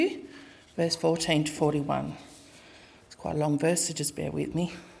verse 14 to 41. It's quite a long verse, so just bear with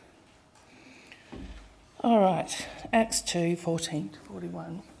me. All right, Acts 2, 14 to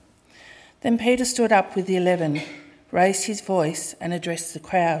 41. Then Peter stood up with the 11, raised his voice and addressed the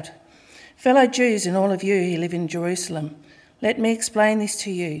crowd. Fellow Jews and all of you who live in Jerusalem, let me explain this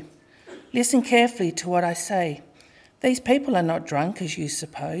to you. Listen carefully to what I say. These people are not drunk, as you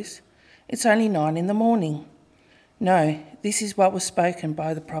suppose. It's only 9 a.m. No, this is what was spoken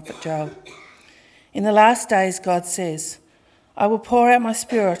by the prophet Joel. In the last days, God says, I will pour out my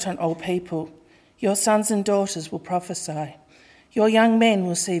spirit on all people. Your sons and daughters will prophesy. Your young men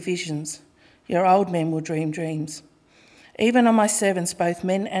will see visions. Your old men will dream dreams. Even on my servants, both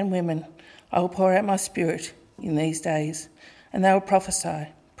men and women, I will pour out my spirit in these days, and they will prophesy.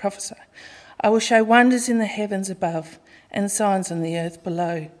 I will show wonders in the heavens above and signs on the earth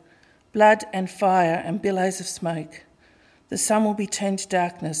below, blood and fire and billows of smoke. The sun will be turned to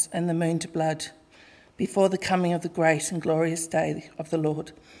darkness and the moon to blood before the coming of the great and glorious day of the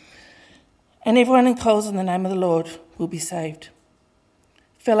Lord. And everyone who calls on the name of the Lord will be saved.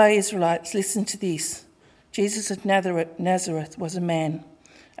 Fellow Israelites, listen to this. Jesus of Nazareth was a man,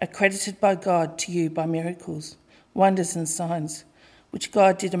 accredited by God to you by miracles, wonders and signs, which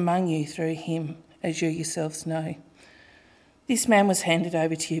God did among you through him, as you yourselves know. This man was handed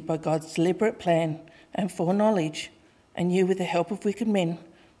over to you by God's deliberate plan and foreknowledge, and you, with the help of wicked men,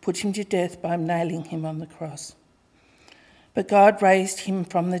 put him to death by nailing him on the cross. But God raised him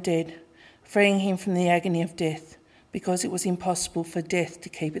from the dead, freeing him from the agony of death, because it was impossible for death to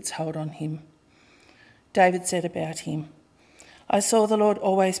keep its hold on him. David said about him, I saw the Lord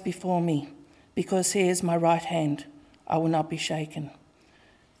always before me, because he is my right hand, I will not be shaken.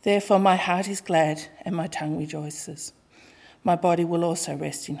 Therefore my heart is glad and my tongue rejoices. My body will also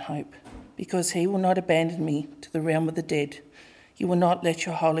rest in hope, because he will not abandon me to the realm of the dead. You will not let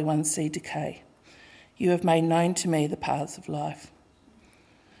your Holy One see decay. You have made known to me the paths of life.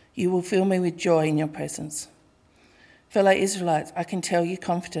 You will fill me with joy in your presence. Fellow Israelites, I can tell you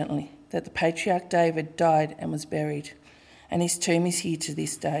confidently that the patriarch David died and was buried, and his tomb is here to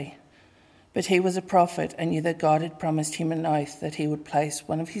this day. But he was a prophet and knew that God had promised him an oath that he would place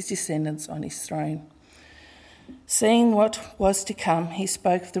one of his descendants on his throne. Seeing what was to come, he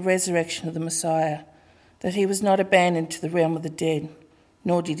spoke of the resurrection of the Messiah, that he was not abandoned to the realm of the dead,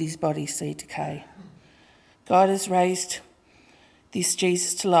 nor did his body see decay. God has raised this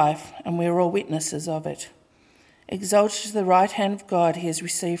Jesus to life, and we are all witnesses of it. Exalted to the right hand of God, he has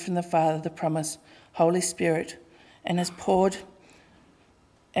received from the Father the promised Holy Spirit, and has poured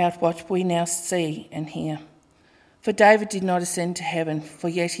out what we now see and hear. For David did not ascend to heaven, for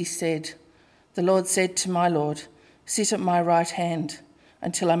yet he said, The Lord said to my Lord, Sit at my right hand,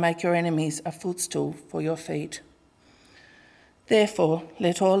 until I make your enemies a footstool for your feet. Therefore,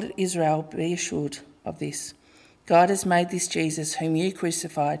 let all Israel be assured of this. God has made this Jesus, whom you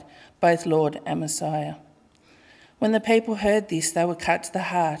crucified, both Lord and Messiah. When the people heard this, they were cut to the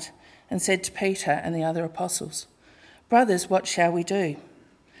heart and said to Peter and the other apostles, Brothers, what shall we do?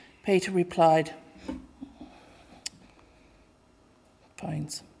 Peter replied,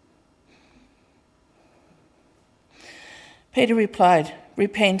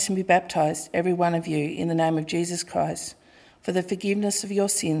 Repent and be baptized, every one of you, in the name of Jesus Christ, for the forgiveness of your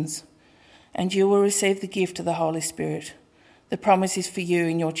sins, and you will receive the gift of the Holy Spirit. The promise is for you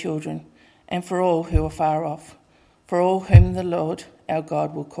and your children, and for all who are far off, for all whom the Lord our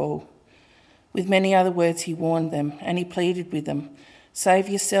God will call. With many other words he warned them, and he pleaded with them, Save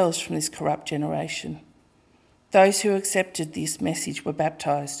yourselves from this corrupt generation. Those who accepted this message were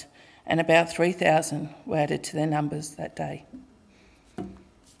baptized, and about 3,000 were added to their numbers that day.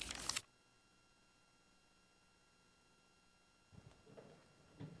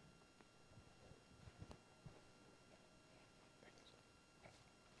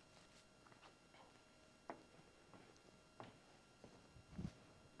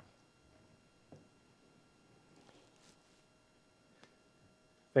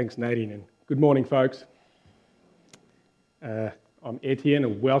 Thanks, Nadine, and good morning, folks. I'm Etienne,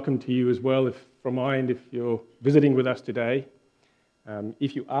 and welcome to you as well from my end if you're visiting with us today.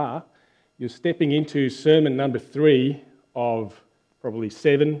 If you are, you're stepping into sermon number 3 of probably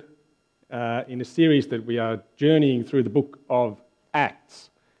 7 in a series that we are journeying through the book of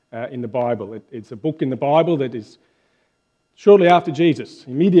Acts in the Bible. It's a book in the Bible that is shortly after Jesus,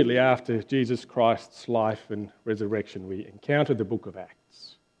 immediately after Jesus Christ's life and resurrection. We encounter the book of Acts.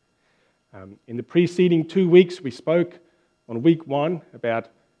 In the preceding 2 weeks, we spoke on week 1 about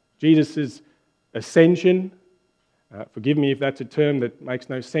Jesus' ascension, Forgive me if that's a term that makes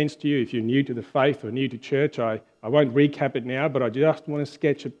no sense to you. If you're new to the faith or new to church, I won't recap it now, but I just want to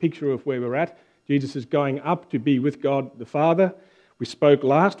sketch a picture of where we're at. Jesus is going up to be with God the Father. We spoke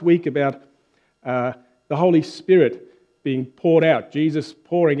last week about the Holy Spirit being poured out, Jesus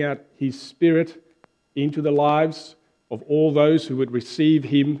pouring out his Spirit into the lives of all those who would receive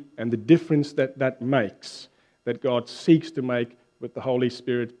him, and the difference that that makes, that God seeks to make with the Holy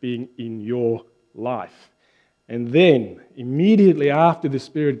Spirit being in your life. And then, immediately after the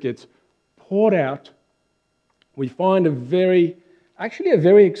Spirit gets poured out, we find a very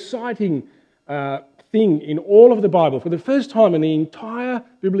exciting thing in all of the Bible. For the first time in the entire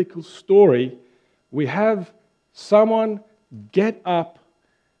biblical story, we have someone get up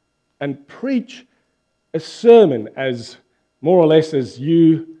and preach a sermon as more or less as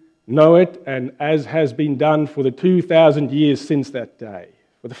you know it and as has been done for the 2,000 years since that day.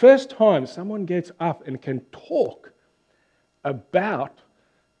 For the first time, someone gets up and can talk about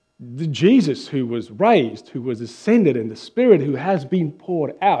the Jesus who was raised, who was ascended, and the Spirit who has been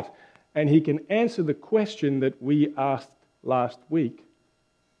poured out. And he can answer the question that we asked last week.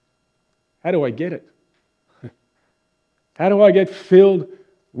 How do I get it? How do I get filled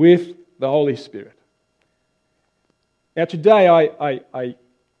with the Holy Spirit? Now today, I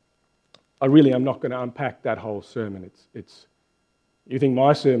really am not going to unpack that whole sermon. You think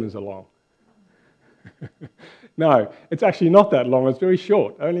my sermons are long? No, it's actually not that long. It's very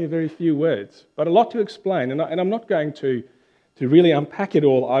short, only a very few words, but a lot to explain. And I'm not going to really unpack it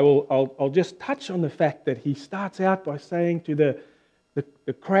all. I'll just touch on the fact that he starts out by saying to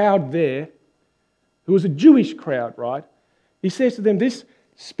the crowd there, who was a Jewish crowd, right? He says to them, this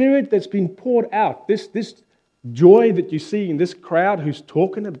Spirit that's been poured out, this joy that you see in this crowd who's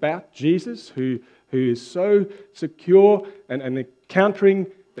talking about Jesus, who is so secure and encountering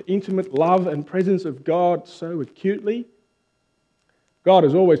the intimate love and presence of God so acutely, God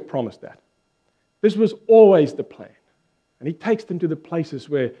has always promised that. This was always the plan. And he takes them to the places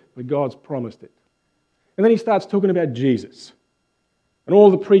where God's promised it. And then he starts talking about Jesus. And all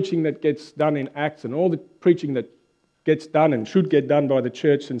the preaching that gets done in Acts and all the preaching that gets done and should get done by the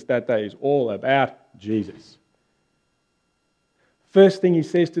church since that day is all about Jesus. First thing he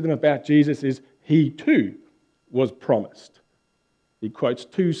says to them about Jesus is he too was promised. He quotes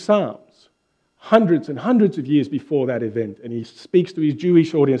 2 Psalms, hundreds and hundreds of years before that event, and he speaks to his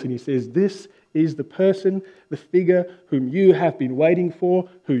Jewish audience and he says, this is the person, the figure whom you have been waiting for,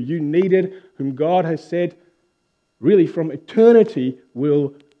 who you needed, whom God has said, really from eternity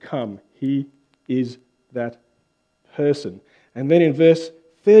will come. He is that person. And then in verse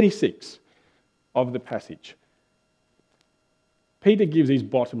 36 of the passage, Peter gives his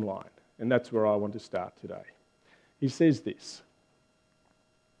bottom line, and that's where I want to start today. He says this,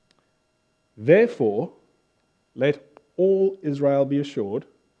 therefore, let all Israel be assured,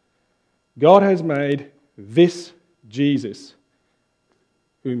 God has made this Jesus,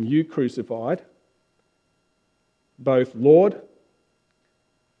 whom you crucified, both Lord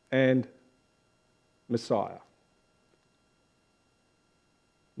and Messiah.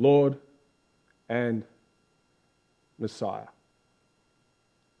 Lord and Messiah.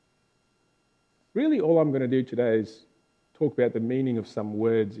 Really, all I'm going to do today is talk about the meaning of some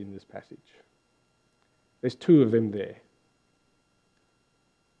words in this passage. There's 2 of them there.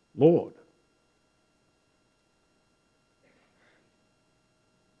 Lord.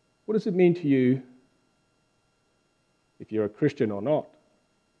 What does it mean to you, if you're a Christian or not,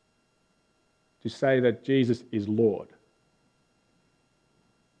 to say that Jesus is Lord?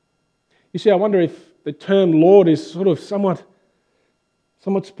 You see, I wonder if the term Lord is sort of somewhat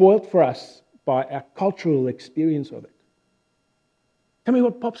spoilt for us by our cultural experience of it. Tell me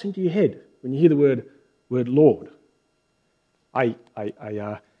what pops into your head when you hear the word Lord. I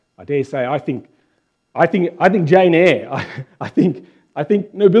dare say I think Jane Eyre. I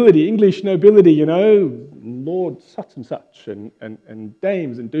think nobility, English nobility, Lord such and such, and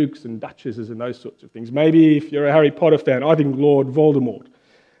dames and dukes and duchesses and those sorts of things. Maybe if you're a Harry Potter fan, I think Lord Voldemort.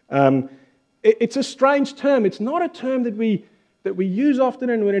 It's a strange term. It's not a term that we use often,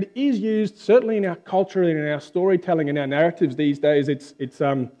 and when it is used, certainly in our culture and in our storytelling and our narratives these days, it's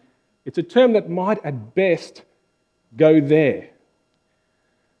a term that might at best go there.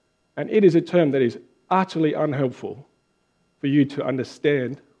 And it is a term that is utterly unhelpful for you to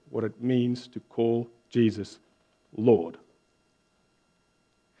understand what it means to call Jesus Lord.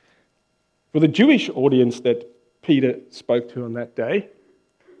 For the Jewish audience that Peter spoke to on that day,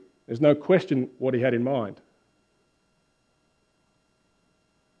 there's no question what he had in mind.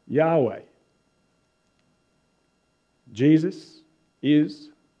 Yahweh. Jesus is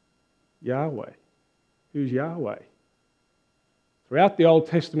Yahweh. Who's Yahweh? Throughout the Old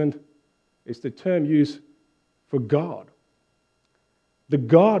Testament, it's the term used for God. The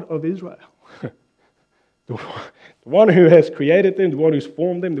God of Israel. The one who has created them, the one who's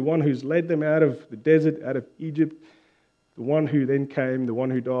formed them, the one who's led them out of the desert, out of Egypt, the one who then came, the one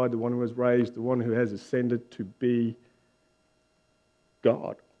who died, the one who was raised, the one who has ascended to be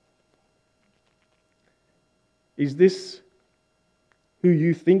God. Is this who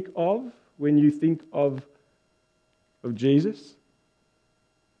you think of when you think of Jesus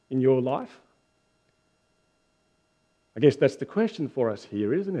in your life? I guess that's the question for us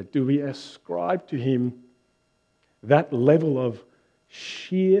here, isn't it? Do we ascribe to him that level of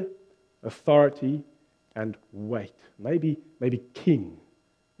sheer authority and weight? Maybe king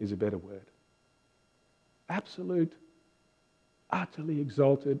is a better word. Absolute, utterly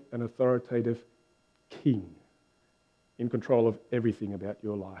exalted and authoritative king in control of everything about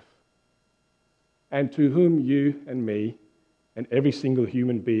your life, and to whom you and me and every single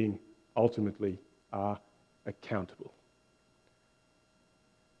human being ultimately are accountable.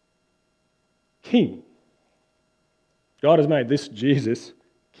 King. God has made this Jesus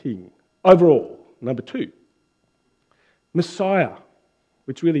king. Overall, number 2, Messiah,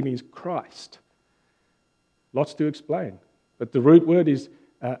 which really means Christ. Lots to explain, but the root word is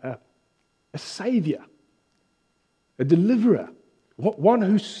a saviour, a deliverer, one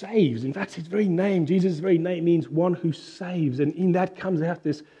who saves. In fact, his very name, Jesus' very name, means one who saves, and in that comes out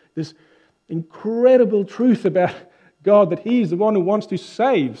this incredible truth about God, that he is the one who wants to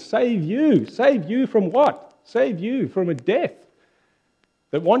save you. Save you from what? Save you from a death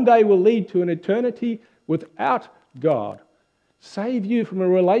that one day will lead to an eternity without God. Save you from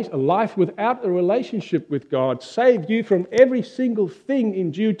a life without a relationship with God. Save you from every single thing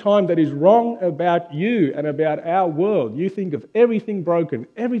in due time that is wrong about you and about our world. You think of everything broken,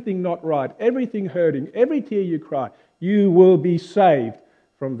 everything not right, everything hurting, every tear you cry. You will be saved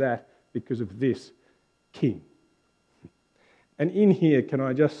from that because of this King. And in here, can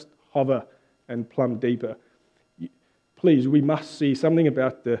I just hover and plumb deeper? Please, we must see something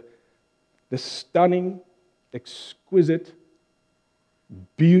about the stunning, exquisite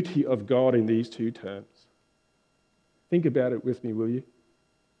beauty of God in these 2 terms. Think about it with me, will you?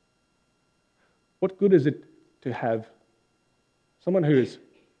 What good is it to have someone who is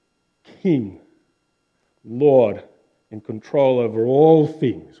King, Lord, in control over all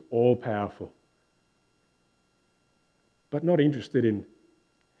things, all powerful, but not interested in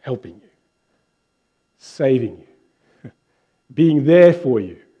helping you, saving you, being there for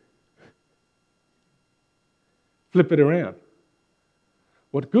you? Flip it around.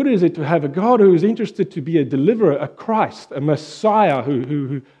 What good is it to have a God who is interested to be a deliverer, a Christ, a Messiah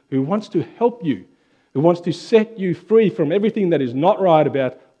who wants to help you, who wants to set you free from everything that is not right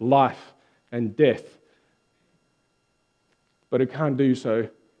about life and death, but who can't do so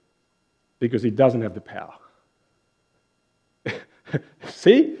because he doesn't have the power?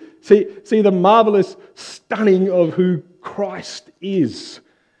 See the marvelous stunning of who Christ is.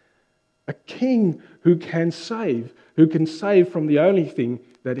 A king who can save from the only thing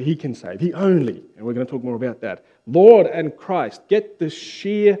that he can save. He only, and we're going to talk more about that. Lord and Christ. Get the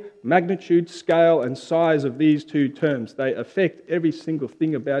sheer magnitude, scale, and size of these 2 terms. They affect every single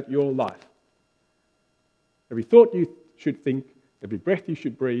thing about your life. Every thought you should think, every breath you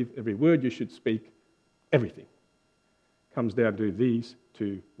should breathe, every word you should speak, everything comes down to these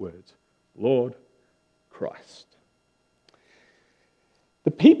 2 words. Lord, Christ.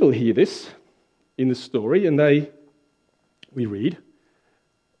 The people hear this in the story, and we read,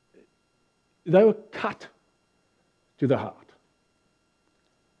 they were cut to the heart.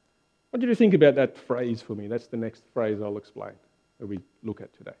 I want you to think about that phrase for me. That's the next phrase I'll explain that we look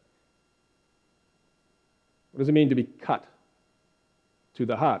at today. What does it mean to be cut to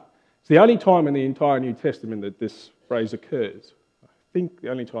the heart? It's the only time in the entire New Testament that this phrase occurs. I think the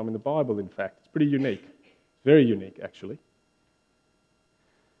only time in the Bible, in fact. It's pretty unique. It's very unique, actually.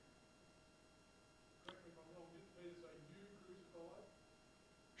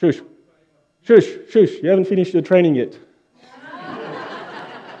 Shush. Shush, shush. You haven't finished your training yet.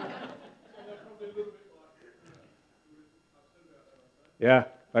 Yeah,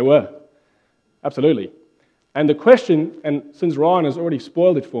 they were. Absolutely. And the question, and since Ryan has already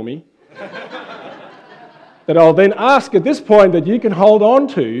spoiled it for me, that I'll then ask at this point that you can hold on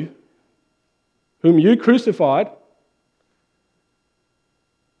to, whom you crucified,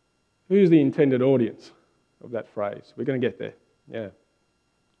 who's the intended audience of that phrase? We're going to get there. Yeah.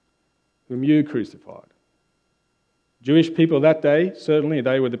 Whom you crucified. Jewish people that day, certainly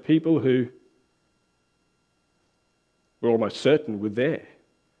they were the people who were almost certain were there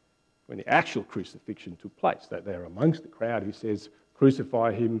when the actual crucifixion took place. That they're amongst the crowd who says,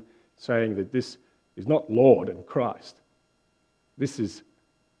 crucify him, saying that this is not Lord and Christ. This is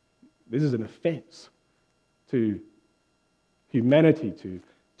an offence to humanity,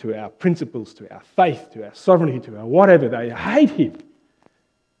 to our principles, to our faith, to our sovereignty, to our whatever. They hate him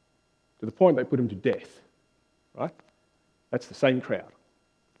to the point they put him to death. Right? That's the same crowd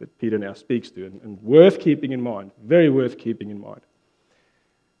that Peter now speaks to, and worth keeping in mind, very worth keeping in mind.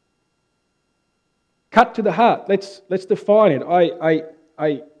 Cut to the heart. Let's define it.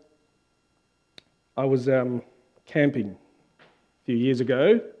 I was camping a few years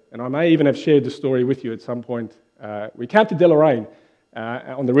ago, and I may even have shared the story with you at some point. We camped at Deloraine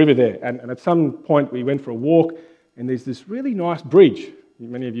on the river there, and at some point we went for a walk, and there's this really nice bridge.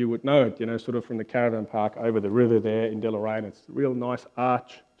 Many of you would know it, sort of from the caravan park over the river there in Deloraine. It's a real nice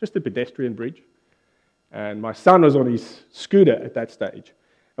arch, just a pedestrian bridge. And my son was on his scooter at that stage.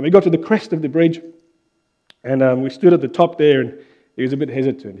 And we got to the crest of the bridge, and we stood at the top there, and he was a bit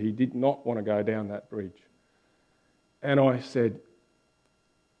hesitant. He did not want to go down that bridge. And I said,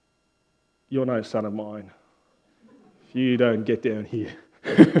 "You're no son of mine if you don't get down here."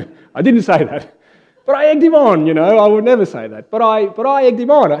 I didn't say that. But I egged him on, I would never say that. But I egged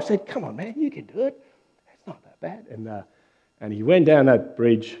him on. I said, "Come on, man, you can do it. It's not that bad." And he went down that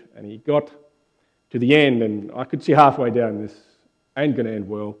bridge, and he got to the end, and I could see halfway down this ain't going to end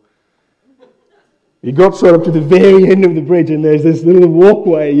well. He got sort of to the very end of the bridge, and there's this little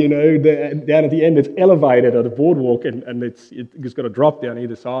walkway, down at the end. It's elevated on a boardwalk, and it's got a drop down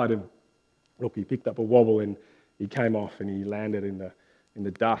either side. And look, he picked up a wobble, and he came off, and he landed in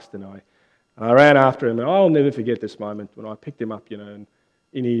the dust, and I ran after him, and I'll never forget this moment when I picked him up, and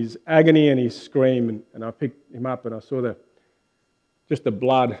in his agony and his scream, and I picked him up, and I saw just the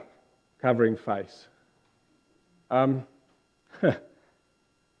blood-covering face. Cut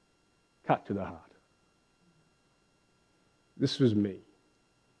to the heart. This was me,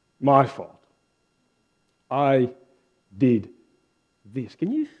 my fault. I did this.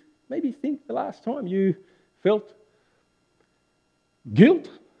 Can you maybe think the last time you felt guilt?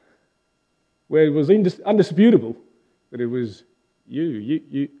 Where it was undisputable that it was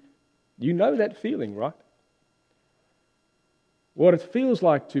you. You know that feeling, right? What it feels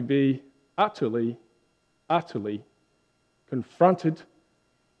like to be utterly confronted,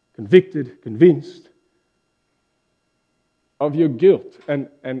 convicted, convinced of your guilt. And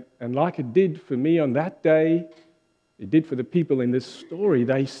like it did for me on that day, it did for the people in this story.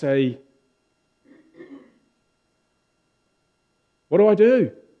 They say, "What do I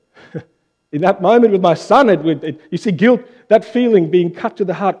do?" In that moment with my son, you see, guilt, that feeling being cut to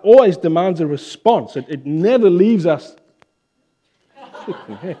the heart, always demands a response. It never leaves us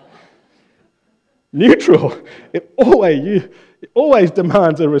neutral. It always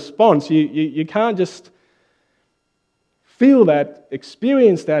demands a response. You can't just feel that,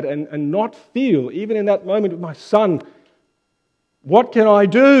 experience that, and not feel, even in that moment with my son, what can I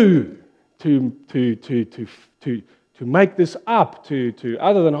do to make this up, to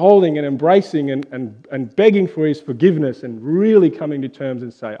other than holding and embracing and begging for his forgiveness and really coming to terms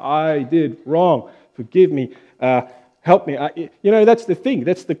and say, "I did wrong, forgive me, help me." That's the thing.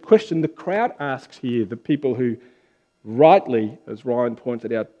 That's the question the crowd asks here, the people who rightly, as Ryan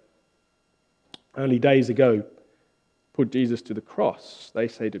pointed out only days ago, put Jesus to the cross. They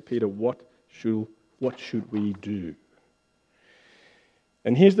say to Peter, what should we do?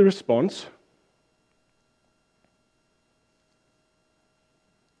 And here's the response.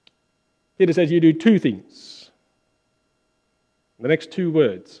 Peter says you do two things. The next two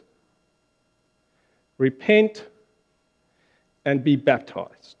words. Repent and be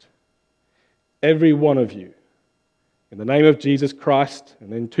baptized. Every one of you. In the name of Jesus Christ.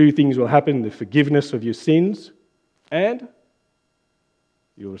 And then two things will happen. The forgiveness of your sins. And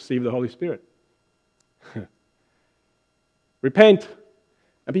you'll receive the Holy Spirit. Repent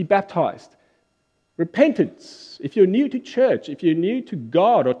and be baptized. Repentance. If you're new to church, if you're new to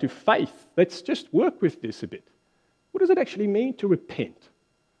God or to faith, let's just work with this a bit. What does it actually mean to repent?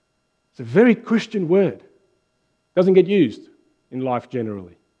 It's a very Christian word. It doesn't get used in life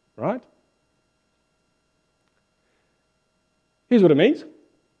generally, right? Here's what it means.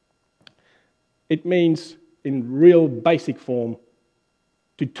 It means, in real basic form,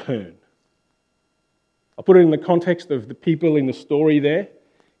 to turn. I'll put it in the context of the people in the story there.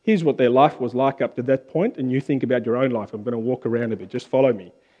 Here's what their life was like up to that point, and you think about your own life. I'm going to walk around a bit, just follow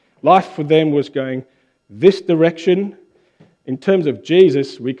me. Life for them was going this direction. In terms of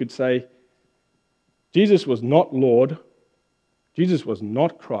Jesus, we could say Jesus was not Lord. Jesus was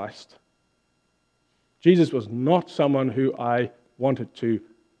not Christ. Jesus was not someone who I wanted to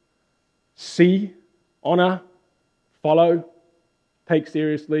see, honour, follow, take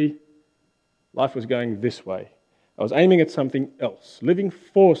seriously. Life was going this way. I was aiming at something else, living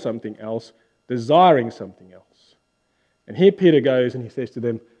for something else, desiring something else. And here Peter goes and he says to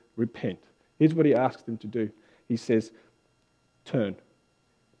them, repent. Here's what he asks them to do. He says, turn.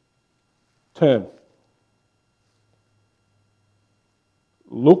 Turn.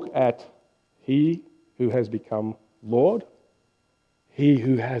 Look at he who has become Lord, he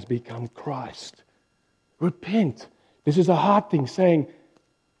who has become Christ. Repent. This is a hard thing, saying,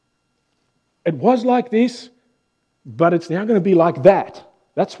 it was like this, but it's now going to be like that.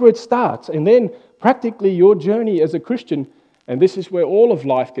 That's where it starts. And then practically your journey as a Christian, and this is where all of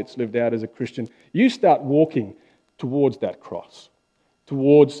life gets lived out as a Christian, you start walking towards that cross,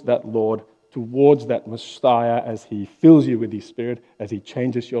 towards that Lord, towards that Messiah as he fills you with his Spirit, as he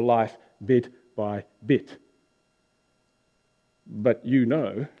changes your life bit by bit. But you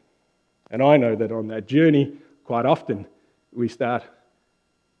know, and I know that on that journey, quite often we start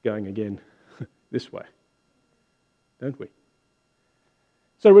going again this way, don't we?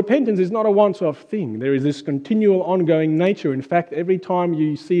 So repentance is not a once-off thing. There is this continual ongoing nature. In fact, every time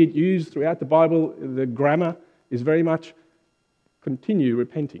you see it used throughout the Bible, the grammar is very much continue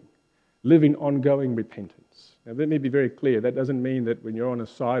repenting, live in ongoing repentance. Now let me be very clear, that doesn't mean that when you're on a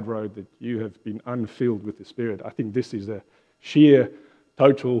side road that you have been unfilled with the Spirit. I think this is a sheer,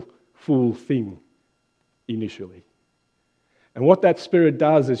 total, full thing initially. And what that Spirit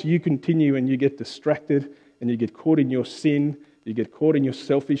does is you continue and you get distracted and you get caught in your sin, you get caught in your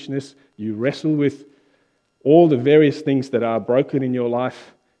selfishness, you wrestle with all the various things that are broken in your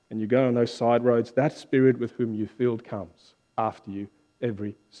life and you go on those side roads. That Spirit with whom you filled comes after you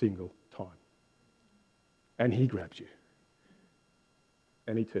every single time. And he grabs you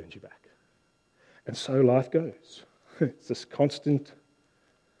and he turns you back. And so life goes. It's this constant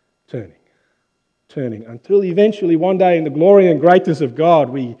turning until eventually one day in the glory and greatness of God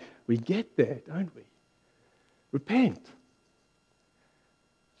we get there, don't we? Repent. That's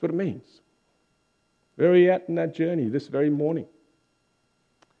what it means. Where are you at in that journey this very morning?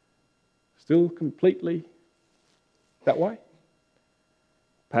 Still completely that way?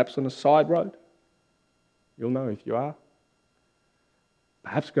 Perhaps on a side road? You'll know if you are.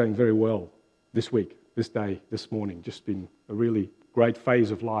 Perhaps going very well this week, this day, this morning. Just been a really great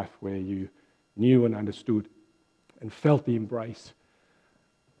phase of life where you knew and understood and felt the embrace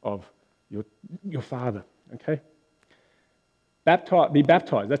of your Father. Okay? Be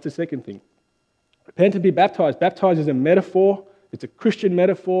baptized. That's the second thing. Repent and be baptized. Baptized is a metaphor. It's a Christian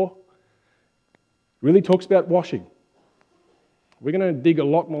metaphor. It really talks about washing. We're going to dig a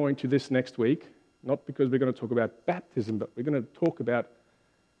lot more into this next week. Not because we're going to talk about baptism, but we're going to talk about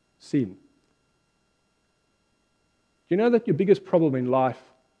sin. Do you know that your biggest problem in life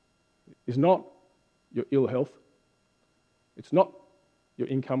is not your ill health? It's not your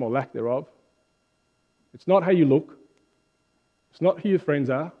income or lack thereof. It's not how you look. It's not who your friends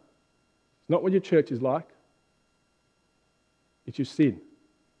are. It's not what your church is like. It's your sin.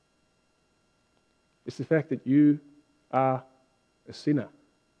 It's the fact that you are a sinner,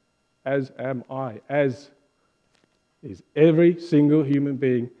 as am I, as is every single human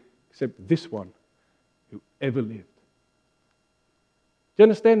being except this one who ever lived. Do you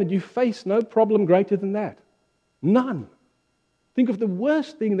understand that you face no problem greater than that? None. Think of the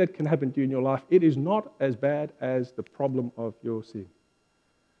worst thing that can happen to you in your life. It is not as bad as the problem of your sin.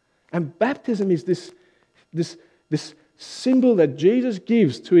 And baptism is this symbol that Jesus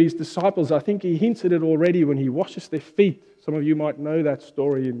gives to his disciples. I think he hints at it already when he washes their feet. Some of you might know that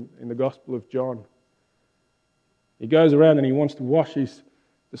story in the Gospel of John. He goes around and he wants to wash his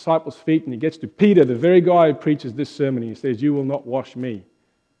disciples' feet, and he gets to Peter, the very guy who preaches this sermon. He says, "You will not wash me."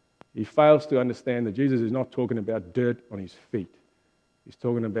 He fails to understand that Jesus is not talking about dirt on his feet. He's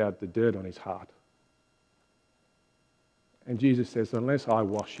talking about the dirt on his heart. And Jesus says, unless I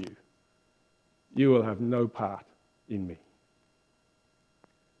wash you, you will have no part in me.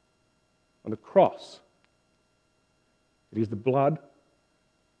 On the cross, it is the blood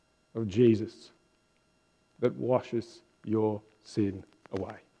of Jesus that washes your sin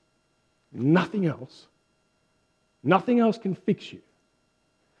away. Nothing else can fix you.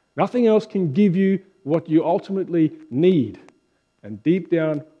 Nothing else can give you what you ultimately need and deep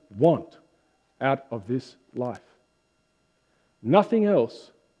down want out of this life. Nothing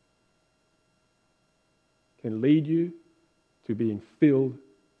else can lead you to being filled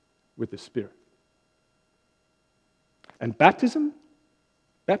with the Spirit. And baptism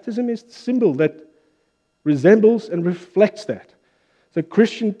is the symbol that resembles and reflects that. So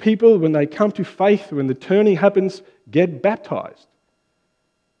Christian people, when they come to faith, when the turning happens, get baptized.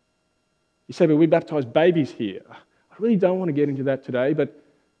 You say, but we baptize babies here. I really don't want to get into that today, but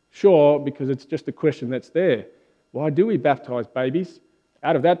sure, because it's just a question that's there. Why do we baptize babies?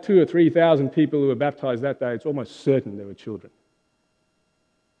 Out of that 2,000 or 3,000 people who were baptized that day, it's almost certain they were children.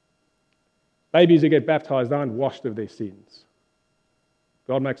 Babies who get baptized aren't washed of their sins.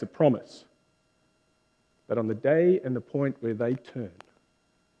 God makes a promise that on the day and the point where they turn,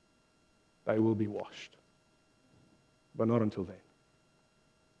 they will be washed. But not until then.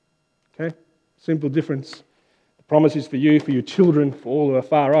 Okay? Simple difference. The promise is for you, for your children, for all who are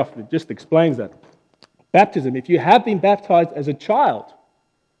far off. It just explains that. Baptism, if you have been baptized as a child,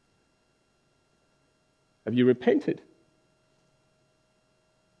 have you repented?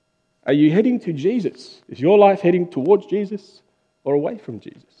 Are you heading to Jesus? Is your life heading towards Jesus or away from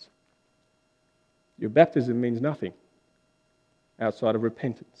Jesus? Your baptism means nothing outside of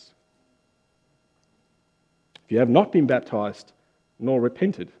repentance. If you have not been baptized nor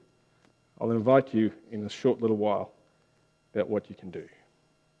repented, I'll invite you in a short little while about what you can do.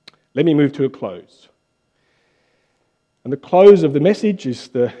 Let me move to a close. And the close of the message is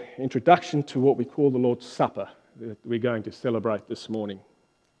the introduction to what we call the Lord's Supper that we're going to celebrate this morning.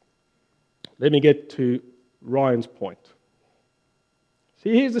 Let me get to Ryan's point.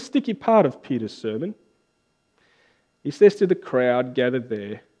 See, here's the sticky part of Peter's sermon. He says to the crowd gathered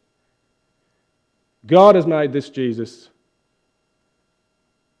there, God has made this Jesus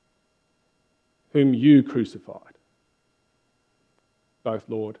whom you crucified, both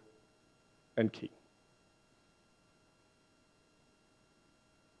Lord and King.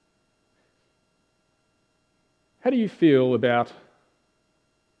 How do you feel about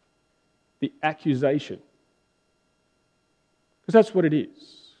the accusation? Because that's what it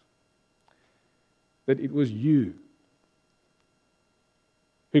is. That it was you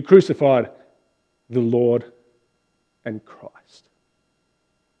who crucified the Lord and Christ.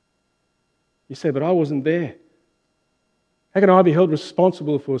 You say, but I wasn't there. How can I be held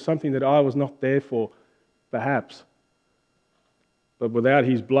responsible for something that I was not there for? Perhaps. But without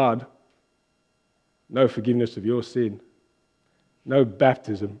his blood, no forgiveness of your sin, no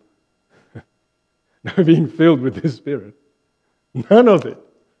baptism, no being filled with the Spirit. None of it.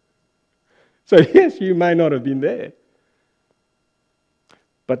 So yes, you may not have been there.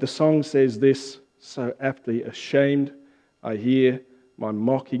 But the song says this so aptly, ashamed, I hear my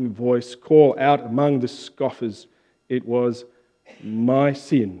mocking voice call out among the scoffers. It was my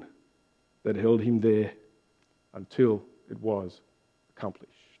sin that held him there until it was accomplished.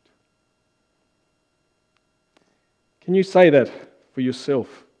 Can you say that for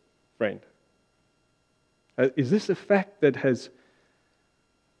yourself, friend? Is this a fact that has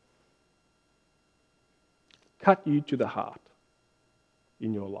cut you to the heart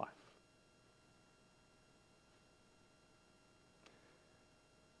in your life?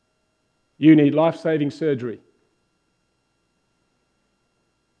 You need life-saving surgery.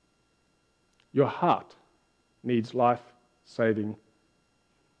 Your heart needs life-saving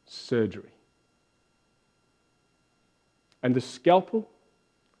surgery. And the scalpel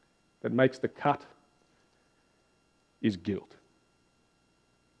that makes the cut is guilt.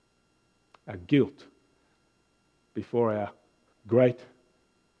 Our guilt before our great,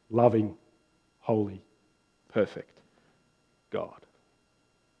 loving, holy, perfect God.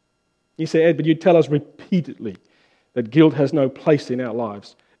 You say, Ed, but you tell us repeatedly that guilt has no place in our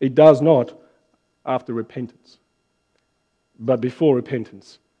lives. It does not after repentance. But before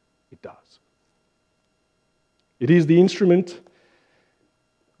repentance, it does. It is the instrument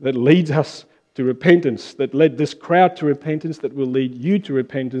that leads us to repentance, that led this crowd to repentance, that will lead you to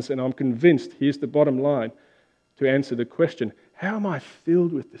repentance. And I'm convinced, here's the bottom line, to answer the question, how am I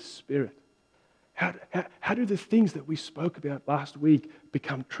filled with the Spirit? How do the things that we spoke about last week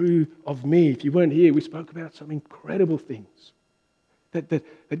become true of me? If you weren't here, we spoke about some incredible things.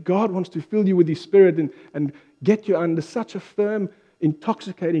 That God wants to fill you with His Spirit and get you under such a firm,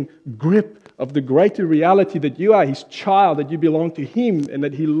 intoxicating grip of the greater reality that you are His child, that you belong to Him, and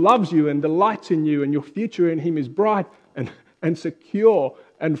that He loves you and delights in you, and your future in Him is bright and secure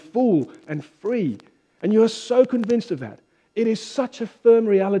and full and free. And you are so convinced of that. It is such a firm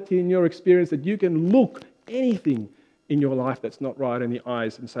reality in your experience that you can look anything in your life that's not right in the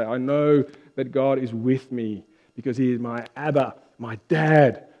eyes and say, I know that God is with me because He is my Abba, my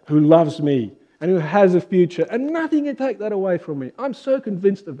dad, who loves me and who has a future, and nothing can take that away from me. I'm so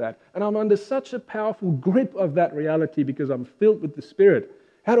convinced of that, and I'm under such a powerful grip of that reality because I'm filled with the Spirit.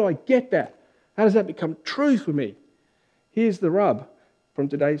 How do I get that? How does that become true for me? Here's the rub from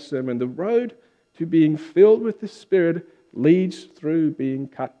today's sermon. The road to being filled with the Spirit leads through being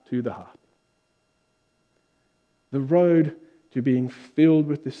cut to the heart. The road to being filled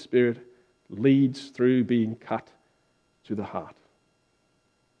with the Spirit leads through being cut to the heart.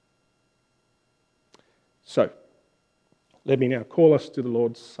 So, let me now call us to the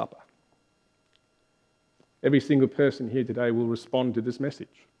Lord's Supper. Every single person here today will respond to this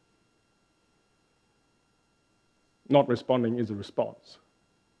message. Not responding is a response.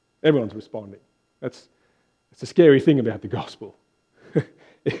 Everyone's responding. That's the scary thing about the gospel,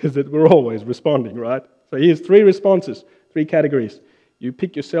 is that we're always responding, right? So here's 3 responses, 3 categories. You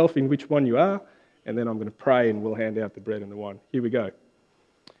pick yourself in which one you are, and then I'm going to pray and we'll hand out the bread and the wine. Here we go.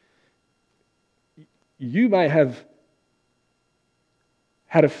 You may have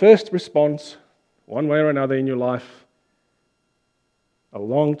had a first response, one way or another in your life, a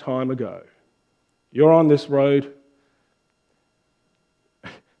long time ago. You're on this road.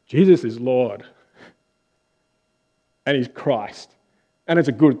 Jesus is Lord. And He's Christ. And it's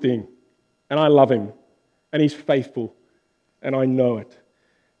a good thing. And I love Him. And He's faithful. And I know it.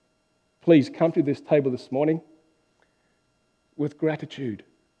 Please come to this table this morning with gratitude.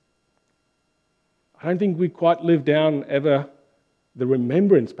 I don't think we quite live down ever the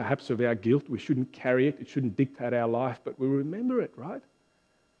remembrance perhaps of our guilt. We shouldn't carry it. It shouldn't dictate our life. But we remember it, right?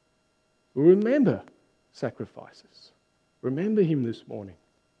 We remember sacrifices. Remember Him this morning.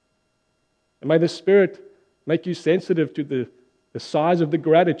 And may the Spirit make you sensitive to the size of the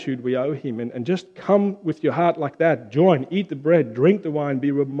gratitude we owe Him. And just come with your heart like that. Join, eat the bread, drink the wine,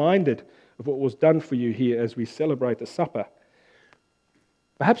 be reminded of what was done for you here as we celebrate the supper.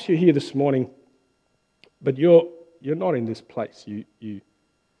 Perhaps you're here this morning, but you're not in this place. You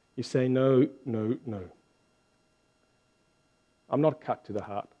say, no. I'm not cut to the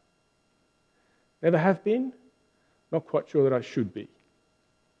heart. Never have been. Not quite sure that I should be.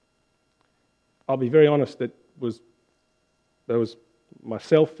 I'll be very honest, that was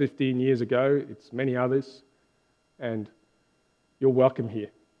myself 15 years ago. It's many others. And you're welcome here.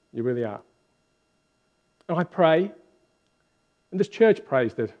 You really are. And I pray, and this church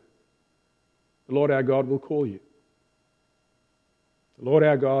prays, that the Lord our God will call you. The Lord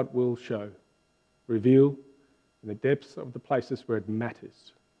our God will show, reveal in the depths of the places where it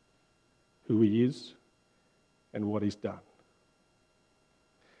matters who He is and what He's done.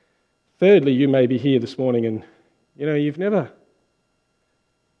 Thirdly, you may be here this morning and you've never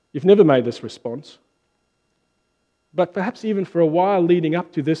made this response. But perhaps even for a while leading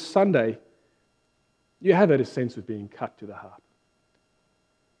up to this Sunday, you have had a sense of being cut to the heart.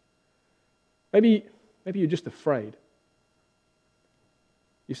 Maybe you're just afraid.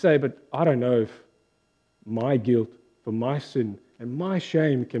 You say, but I don't know if my guilt for my sin and my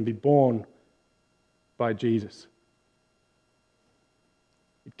shame can be borne by Jesus.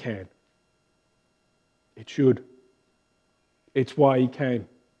 It can. It should. It's why He came.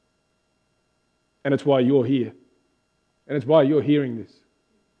 And it's why you're here. And it's why you're hearing this.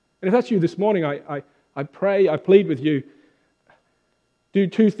 And if that's you this morning, I pray, I plead with you, do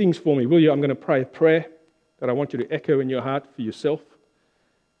 2 things for me, will you? I'm going to pray a prayer that I want you to echo in your heart for yourself.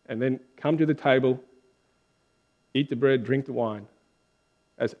 And then come to the table, eat the bread, drink the wine,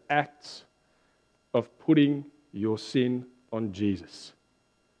 as acts of putting your sin on Jesus.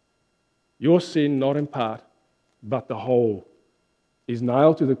 Your sin, not in part, but the whole, is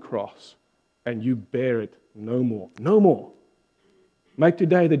nailed to the cross, and you bear it no more. No more. Make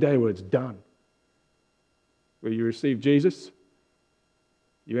today the day where it's done. Where you receive Jesus,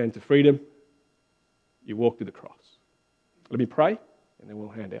 you enter freedom, you walk to the cross. Let me pray, and then we'll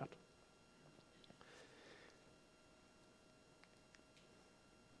hand out.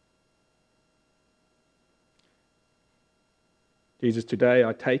 Jesus, today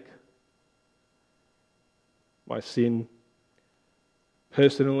I take my sin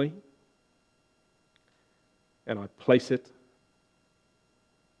personally and I place it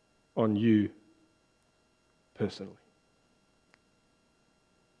on you personally.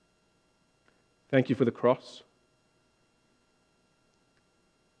 Thank you for the cross.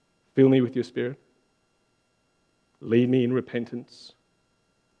 Fill me with your Spirit. Lead me in repentance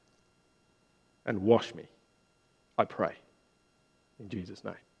and wash me, I pray, in Jesus'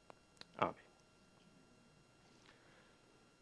 name.